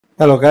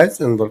Hello guys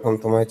and welcome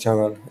to my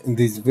channel. In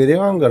this video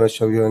I'm going to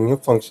show you a new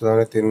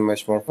functionality in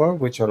Mesh Morpher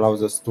which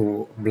allows us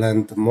to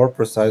blend more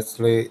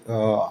precisely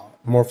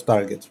morph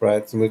targets,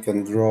 right? So we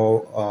can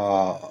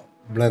draw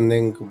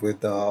blending with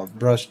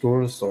brush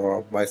tools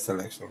or by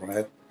selection,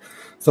 right?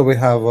 So we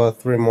have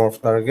three morph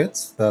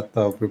targets that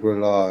we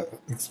will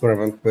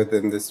experiment with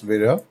in this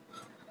video.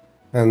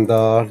 And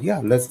yeah,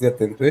 let's get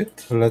into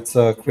it. Let's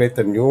create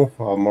a new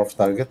morph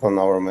target on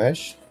our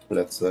mesh.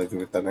 Let's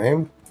give it a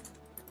name.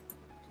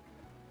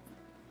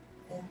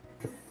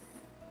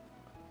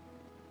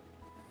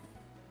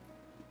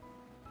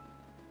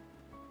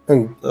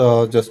 And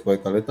just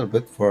wait a little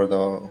bit for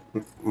the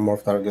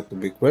morph target to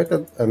be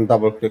created and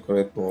double click on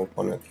it to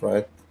open it,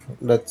 right?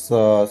 Let's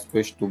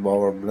switch to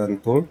our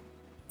blend tool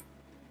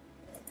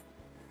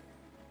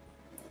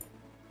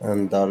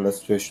and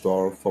let's switch to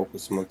our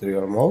focus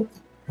material mode.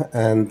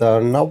 And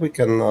now we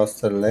can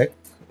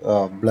select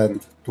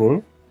blend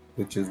tool,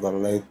 which is the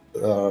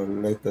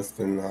latest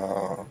in,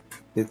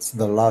 it's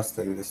the last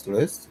in this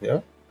list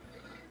here.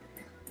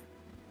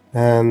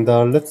 And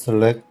let's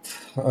select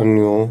a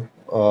new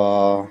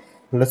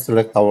let's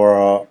select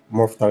our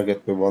morph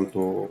target we want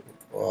to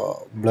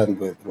blend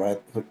with, right?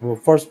 Well,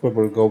 first we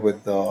will go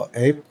with the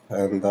ape,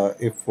 and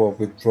if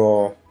we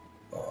draw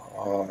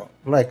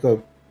like a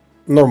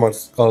normal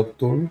sculpt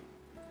tool,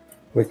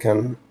 we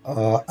can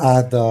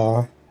add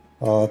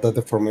the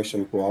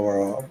deformation to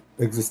our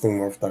existing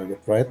morph target,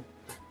 right?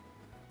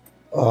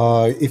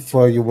 If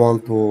you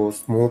want to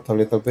smooth a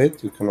little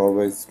bit, you can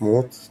always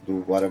smooth,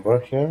 do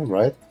whatever here,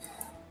 right?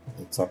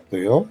 It's up to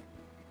you.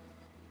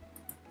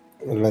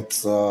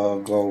 Let's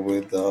go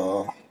with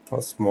a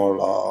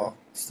small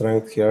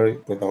strength here.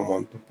 We don't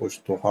want to push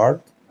too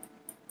hard.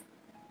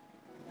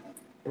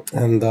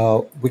 And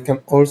we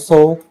can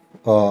also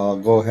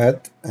go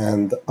ahead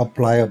and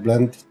apply a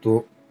blend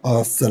to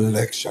a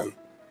selection.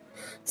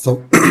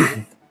 So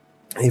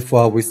if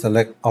we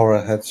select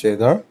our head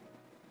shader,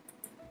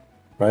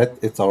 right,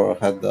 it's our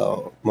head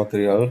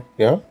material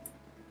here,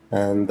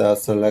 and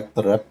select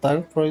the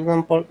reptile, for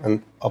example,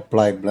 and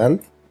apply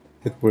blend,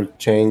 it will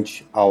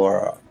change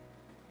our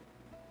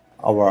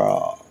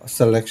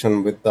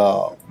selection with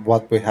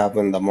what we have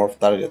in the morph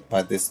target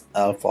by this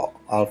alpha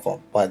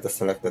by the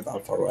selected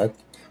alpha, right?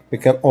 We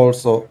can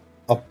also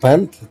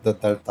append the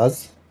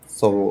deltas,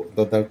 so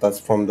the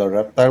deltas from the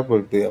reptile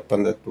will be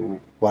appended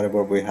to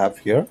whatever we have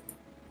here.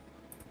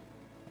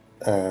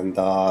 And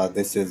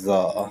this is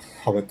how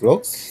it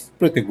looks.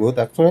 Pretty good,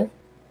 actually.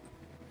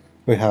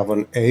 We have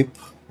an ape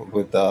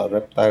with the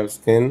reptile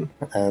skin,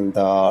 and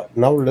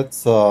now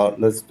let's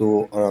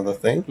do another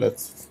thing.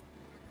 Let's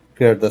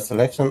clear the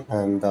selection,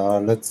 and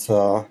let's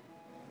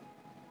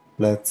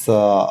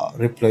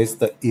replace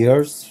the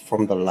ears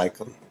from the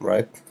lichen,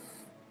 right?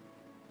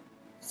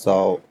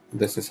 So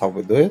this is how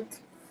we do it.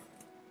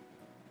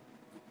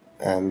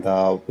 And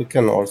we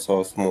can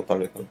also smooth a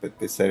little bit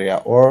this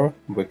area, or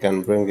we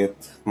can bring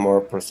it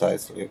more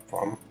precisely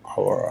from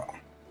our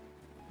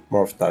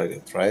morph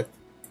target, right?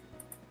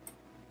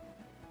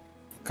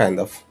 Kind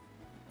of.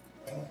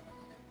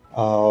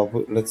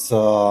 Let's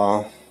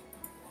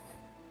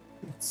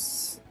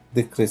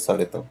decrease a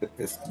little bit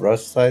this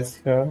brush size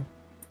here.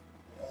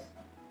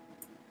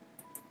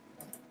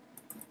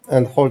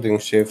 And holding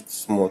shift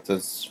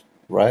smoothes,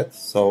 right?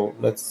 So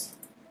let's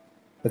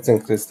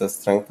increase the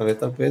strength a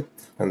little bit,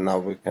 and now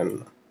we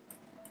can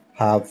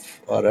have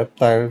a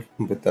reptile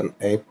with an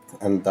ape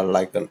and the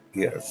lichen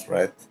ears,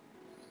 right?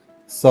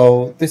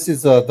 So this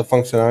is the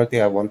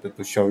functionality I wanted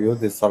to show you.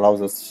 This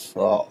allows us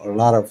a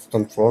lot of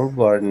control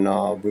when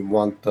we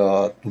want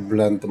to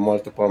blend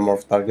multiple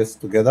morph targets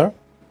together.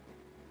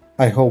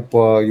 I hope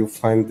you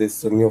find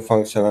this new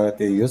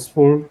functionality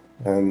useful,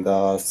 and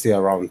see you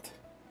around.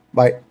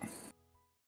 Bye.